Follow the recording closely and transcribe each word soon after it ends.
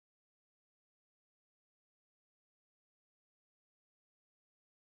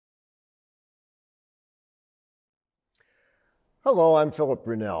Hello, I'm Philip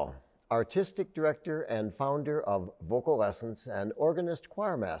Brunelle, Artistic Director and founder of Vocal Lessons and organist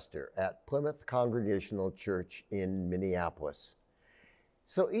choirmaster at Plymouth Congregational Church in Minneapolis.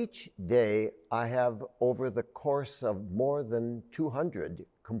 So each day I have, over the course of more than 200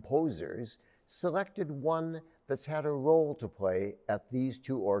 composers, selected one that's had a role to play at these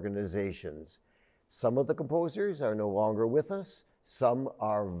two organizations. Some of the composers are no longer with us, some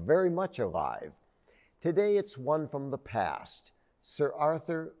are very much alive. Today it's one from the past, Sir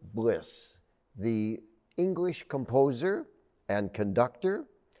Arthur Bliss, the English composer and conductor,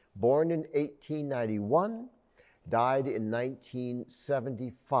 born in 1891, died in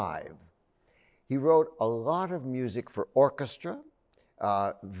 1975. He wrote a lot of music for orchestra,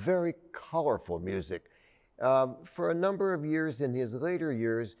 very colorful music. For a number of years in his later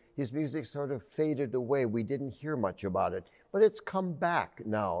years, his music sort of faded away. We didn't hear much about it, but it's come back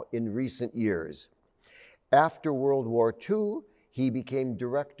now in recent years. After World War II, he became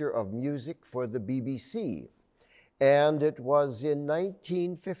director of music for the BBC. And it was in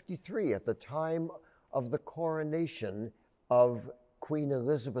 1953, at the time of the coronation of Queen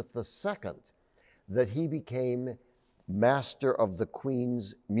Elizabeth II, that he became Master of the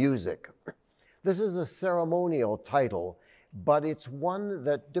Queen's Music. This is a ceremonial title, but it's one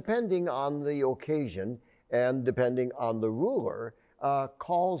that, depending on the occasion and depending on the ruler,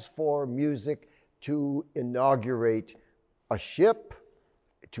 calls for music to inaugurate a ship,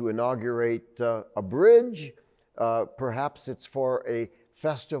 to inaugurate a bridge. Perhaps it's for a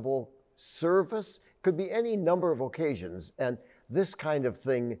festival service. Could be any number of occasions. And this kind of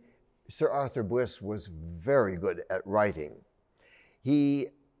thing, Sir Arthur Bliss was very good at writing. He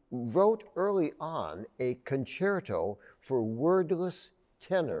wrote early on a concerto for wordless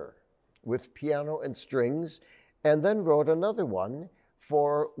tenor with piano and strings, and then wrote another one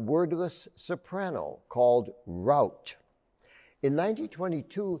for wordless soprano called Rout. In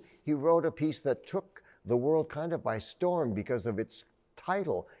 1922, he wrote a piece that took the world kind of by storm because of its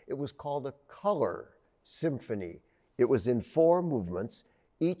title. It was called a color symphony. It was in 4 movements,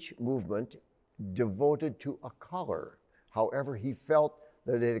 each movement devoted to a color, however he felt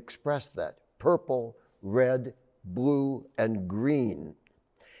that it expressed that: purple, red, blue, and green.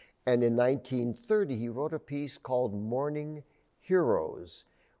 And in 1930, he wrote a piece called Morning Heroes,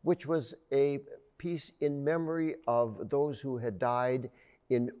 which was a piece in memory of those who had died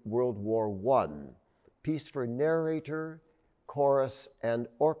in World War I, piece for narrator, chorus, and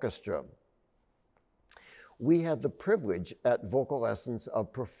orchestra. We had the privilege at Vocal Lessons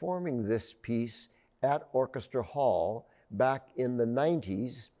of performing this piece at Orchestra Hall back in the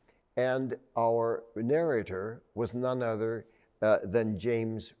 90s, and our narrator was none other than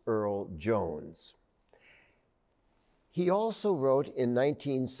James Earl Jones. He also wrote in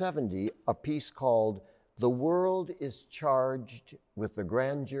 1970 a piece called The World is Charged with the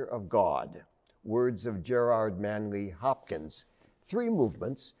Grandeur of God, words of Gerard Manley Hopkins. 3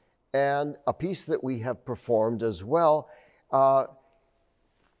 movements, and a piece that we have performed as well.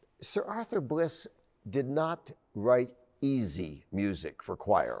 Sir Arthur Bliss did not write easy music for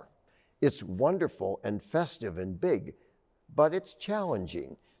choir. It's wonderful and festive and big, but it's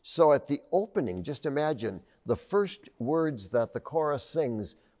challenging. So at the opening, just imagine the first words that the chorus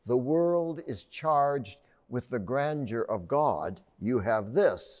sings, "The world is charged with the grandeur of God." You have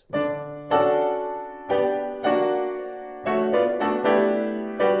this.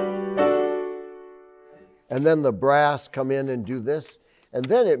 And then the brass come in and do this, and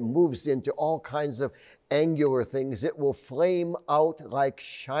then it moves into all kinds of angular things. It will flame out like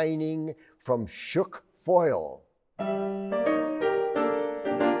shining from shook foil.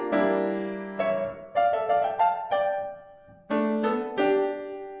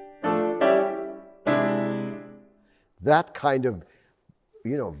 That kind of,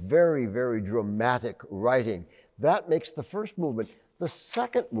 very, very dramatic writing, that makes the first movement. The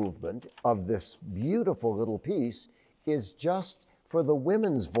second movement of this beautiful little piece is just for the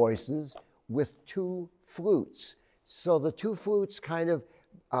women's voices with 2 flutes. So the 2 flutes kind of,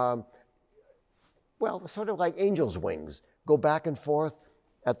 sort of like angel's wings, go back and forth.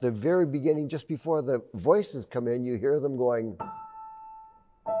 At the very beginning, just before the voices come in, you hear them going.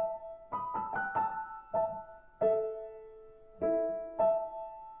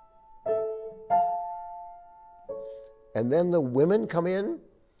 And then the women come in.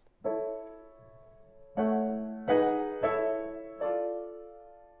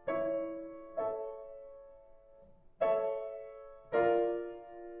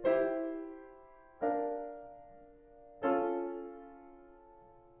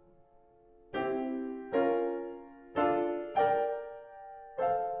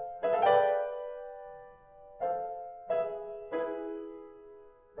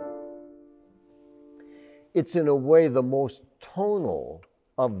 It's in a way the most tonal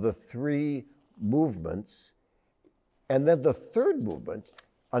of the three movements. And then the third movement,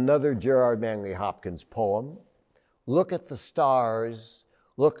 another Gerard Manley Hopkins poem, look at the stars,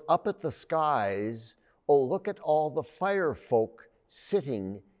 look up at the skies, oh, look at all the fire folk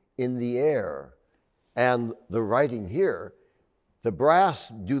sitting in the air. And the writing here, the brass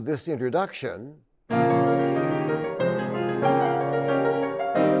do this introduction.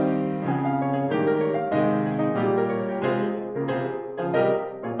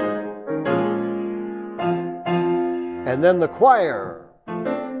 And then the choir.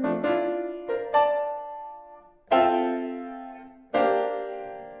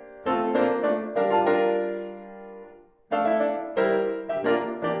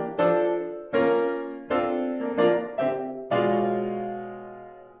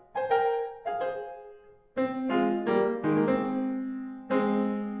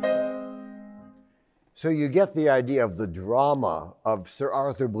 So you get the idea of the drama of Sir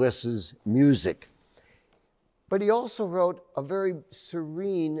Arthur Bliss's music. But he also wrote a very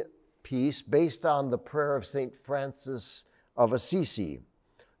serene piece based on the prayer of St. Francis of Assisi.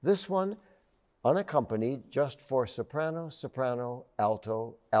 This one, unaccompanied, just for soprano, soprano,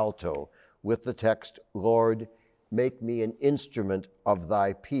 alto, alto, with the text, Lord, make me an instrument of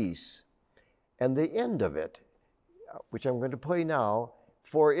thy peace. And the end of it, which I'm going to play now,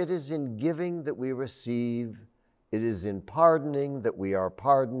 for it is in giving that we receive, it is in pardoning that we are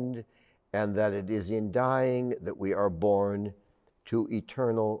pardoned, and that it is in dying that we are born to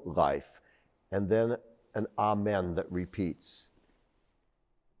eternal life. And then an amen that repeats.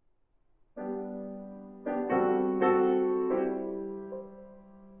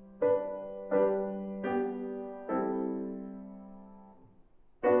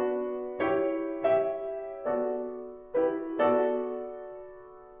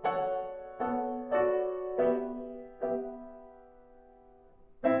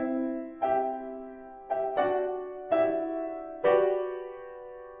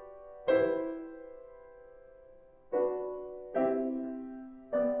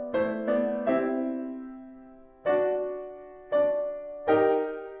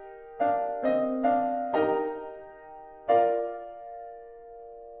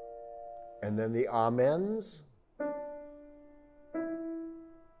 And then the amens.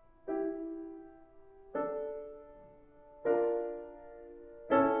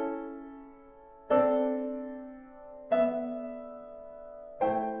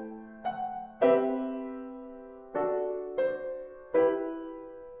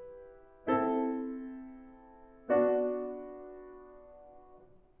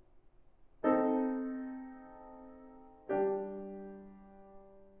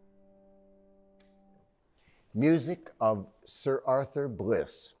 Music of Sir Arthur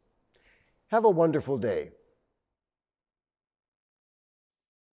Bliss. Have a wonderful day.